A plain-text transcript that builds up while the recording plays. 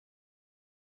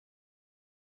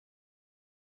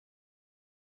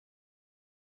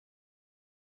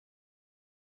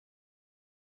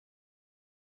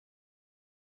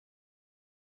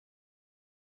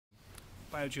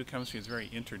Biogeochemistry is a very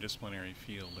interdisciplinary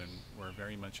field, and we're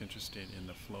very much interested in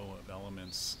the flow of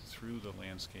elements through the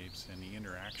landscapes and the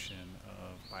interaction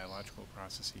of biological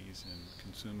processes and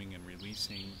consuming and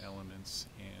releasing elements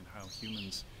and how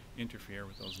humans interfere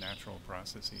with those natural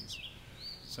processes.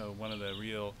 So one of the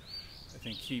real, I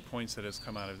think, key points that has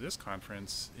come out of this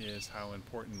conference is how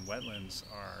important wetlands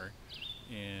are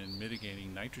in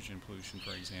mitigating nitrogen pollution,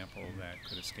 for example, that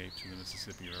could escape to the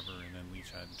Mississippi River and then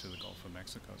leach out into the Gulf of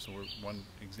Mexico. So one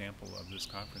example of this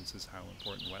conference is how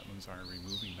important wetlands are in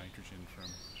removing nitrogen from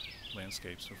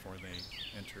landscapes before they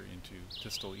enter into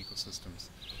distal ecosystems.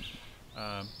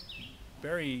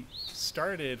 Berry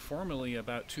started formally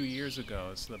about 2 years ago.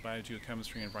 It's the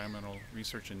Biogeochemistry Environmental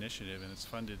Research Initiative, and it's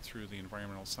funded through the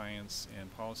Environmental Science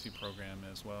and Policy Program,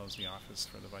 as well as the Office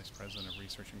for the Vice President of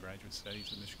Research and Graduate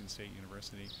Studies at Michigan State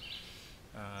University.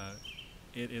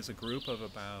 It is a group of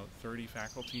about 30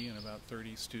 faculty and about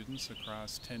 30 students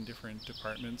across 10 different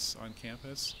departments on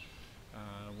campus.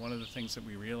 One of the things that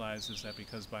we realize is that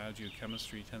because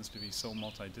biogeochemistry tends to be so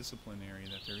multidisciplinary,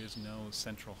 that there is no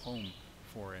central home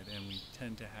for it, and we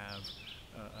tend to have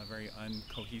a very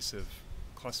uncohesive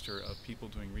cluster of people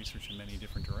doing research in many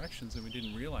different directions, and we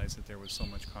didn't realize that there was so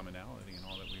much commonality in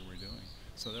all that we were doing.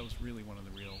 So that was really one of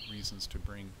the real reasons to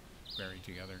bring Berry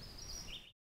together.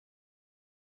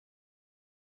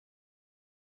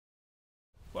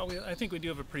 Well, I think we do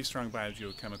have a pretty strong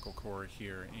biogeochemical core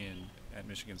here at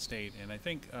Michigan State, and I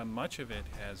think much of it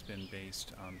has been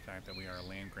based on the fact that we are a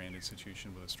land-grant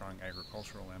institution with a strong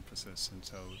agricultural emphasis, and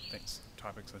so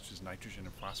topics such as nitrogen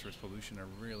and phosphorus pollution are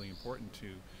really important to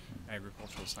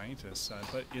agricultural scientists,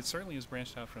 but it certainly is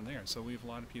branched out from there. So we have a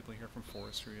lot of people here from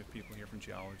forestry, we have people here from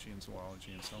geology and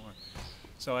zoology and so on.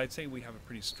 So I'd say we have a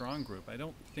pretty strong group. I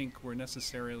don't think we're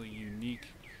necessarily unique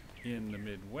in the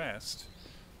Midwest.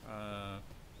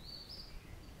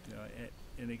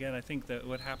 And again, I think that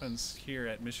what happens here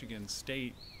at Michigan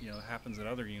State, happens at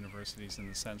other universities in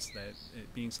the sense that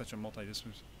it being such a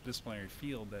multidisciplinary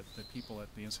field that the people at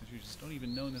the institutions don't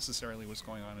even know necessarily what's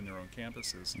going on in their own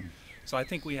campuses. So I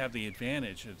think we have the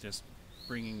advantage of just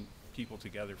bringing people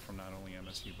together from not only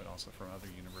MSU but also from other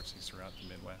universities throughout the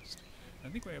Midwest. I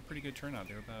think we have a pretty good turnout.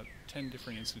 There are about 10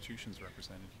 different institutions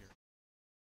represented here.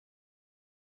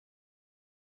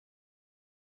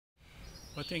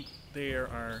 I think there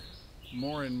are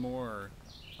more and more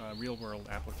real-world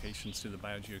applications to the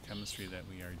biogeochemistry that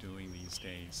we are doing these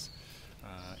days,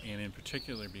 and in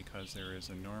particular because there is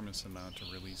enormous amount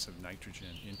of release of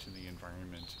nitrogen into the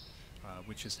environment,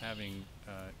 which is having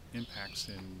impacts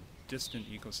in distant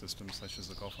ecosystems such as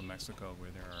the Gulf of Mexico, where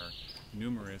there are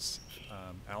numerous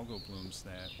algal blooms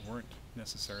that weren't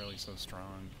necessarily so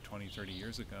strong 20, 30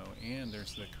 years ago, and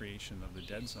there's the creation of the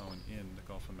dead zone in the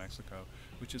Gulf of Mexico,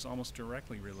 which is almost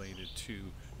directly related to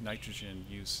nitrogen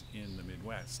use in the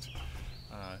Midwest.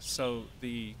 So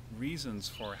the reasons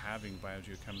for having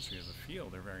biogeochemistry as a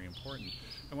field are very important.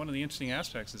 And one of the interesting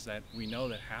aspects is that we know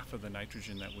that half of the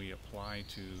nitrogen that we apply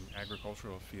to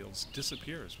agricultural fields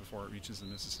disappears before it reaches the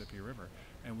Mississippi River,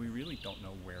 and we really don't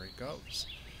know where it goes.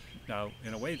 Now,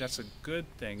 in a way, that's a good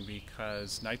thing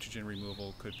because nitrogen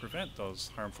removal could prevent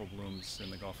those harmful blooms in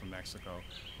the Gulf of Mexico.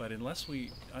 But unless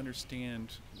we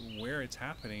understand where it's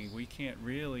happening, we can't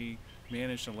really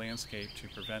manage the landscape to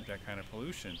prevent that kind of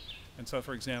pollution. And so,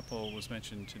 for example, it was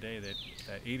mentioned today that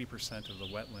 80% of the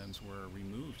wetlands were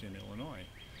removed in Illinois.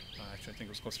 Actually, I think it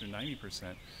was closer to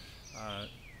 90%.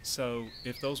 So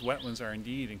if those wetlands are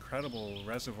indeed incredible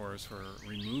reservoirs for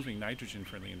removing nitrogen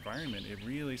from the environment, it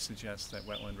really suggests that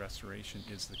wetland restoration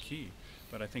is the key.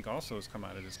 But I think also has come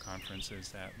out of this conference is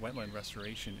that wetland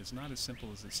restoration is not as simple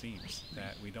as it seems,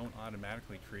 that we don't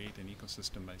automatically create an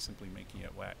ecosystem by simply making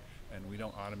it wet, and we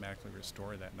don't automatically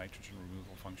restore that nitrogen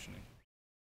removal functioning.